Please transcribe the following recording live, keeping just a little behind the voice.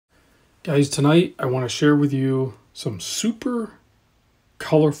Guys, tonight I want to share with you some super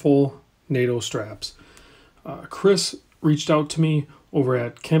colorful Nato straps. Chris reached out to me over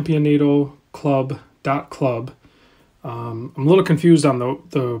at Campinato.club. I'm a little confused on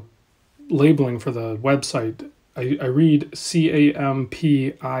the labeling for the website. I read Campionato,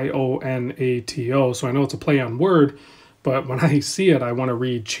 so I know it's a play on word, but when I see it, I want to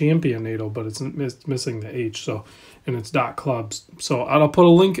read Champion Nato, but it's missing the H, and it's .club. So I'll put a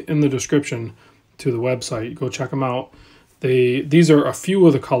link in the description to the website. Go check them out. These are a few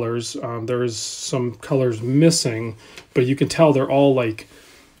of the colors. There's some colors missing, but you can tell they're all like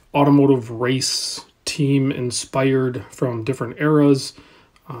automotive race team inspired from different eras.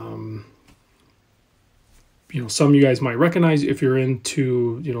 Some of you guys might recognize if you're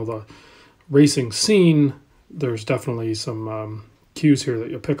into, the racing scene. There's definitely some cues here that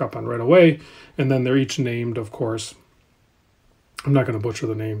you'll pick up on right away. And then they're each named, of course. I'm not going to butcher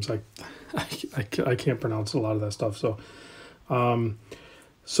the names. I can't pronounce a lot of that stuff. So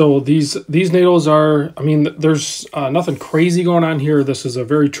these Natos are, there's nothing crazy going on here. This is a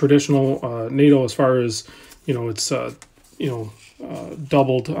very traditional Nato as far as, it's,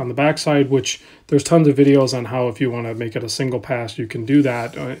 doubled on the backside, which there's tons of videos on how if you want to make it a single pass, you can do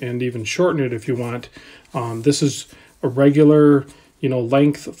that and even shorten it if you want. This is a regular,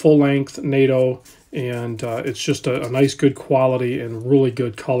 full length Nato, and it's just a nice, good quality and really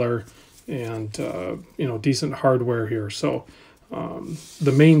good color and, decent hardware here. So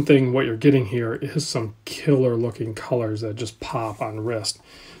the main thing, what you're getting here is some killer looking colors that just pop on wrist.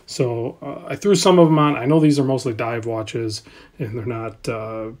 So I threw some of them on. I know these are mostly dive watches and they're not,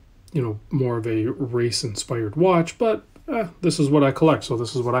 more of a race inspired watch, but this is what I collect. So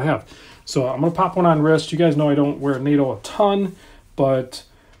this is what I have. So I'm going to pop one on wrist. You guys know I don't wear Nato a ton, but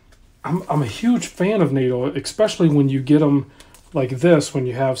I'm a huge fan of Nato, especially when you get them like this, when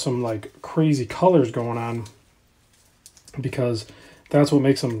you have some like crazy colors going on, because that's what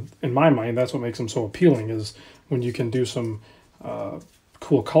makes them, in my mind, that's what makes them so appealing, is when you can do some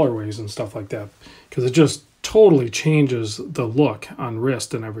cool colorways and stuff like that, because it just totally changes the look on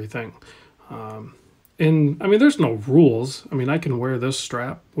wrist and everything. And there's no rules. I can wear this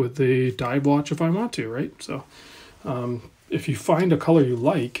strap with the dive watch if I want to, right? So if you find a color you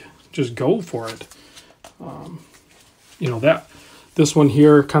like, just go for it. This one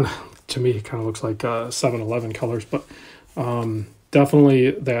here to me kind of looks like 7-Eleven colors, but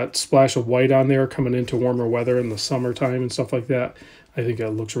definitely that splash of white on there coming into warmer weather in the summertime and stuff like that. I think it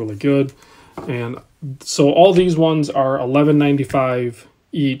looks really good. And so all these ones are $11.95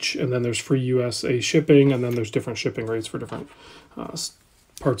 each, and then there's free USA shipping, and then there's different shipping rates for different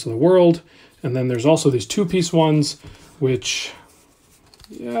parts of the world. And then there's also these two-piece ones, which,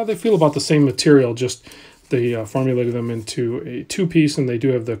 yeah, they feel about the same material, just they formulated them into a two-piece, and they do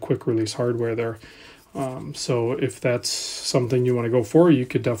have the quick-release hardware there. So if that's something you want to go for, you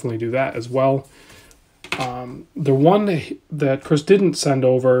could definitely do that as well. The one that Chris didn't send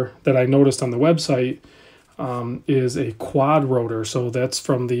over that I noticed on the website is a quad rotor. So that's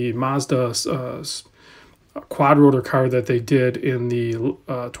from the Mazda quad rotor car that they did in the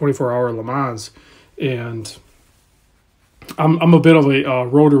 24-hour Le Mans. And I'm a bit of a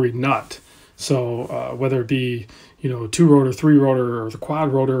rotary nut. So whether it be, 2-rotor, 3-rotor, or the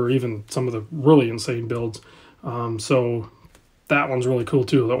quad rotor, or even some of the really insane builds. So that one's really cool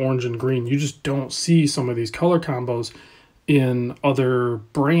too, the orange and green. You just don't see some of these color combos in other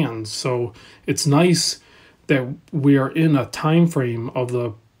brands. So it's nice that we are in a time frame of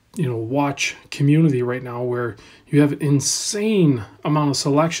the watch community right now where you have an insane amount of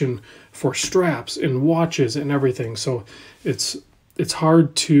selection for straps and watches and everything. So it's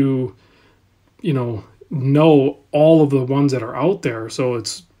hard to know all of the ones that are out there. So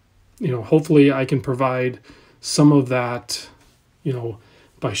it's hopefully I can provide some of that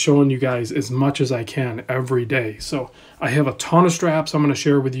by showing you guys as much as I can every day. So I have a ton of straps I'm going to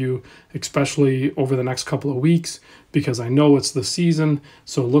share with you, especially over the next couple of weeks, because I know it's the season.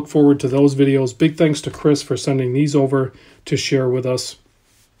 So look forward to those videos. Big thanks to Chris for sending these over to share with us.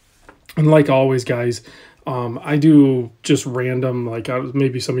 And like always, guys, I do just random,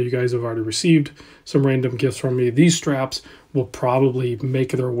 maybe some of you guys have already received some random gifts from me. These straps will probably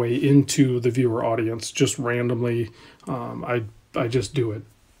make their way into the viewer audience just randomly. I just do it.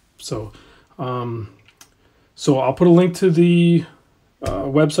 So I'll put a link to the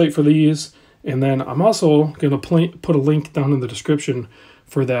website for these, and then I'm also going to put a link down in the description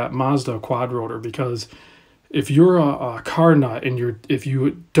for that Mazda quad rotor, because if you're a car nut and if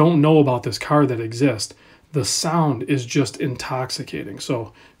you don't know about this car that exists, the sound is just intoxicating.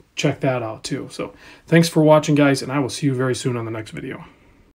 So check that out too. So thanks for watching, guys, and I will see you very soon on the next video.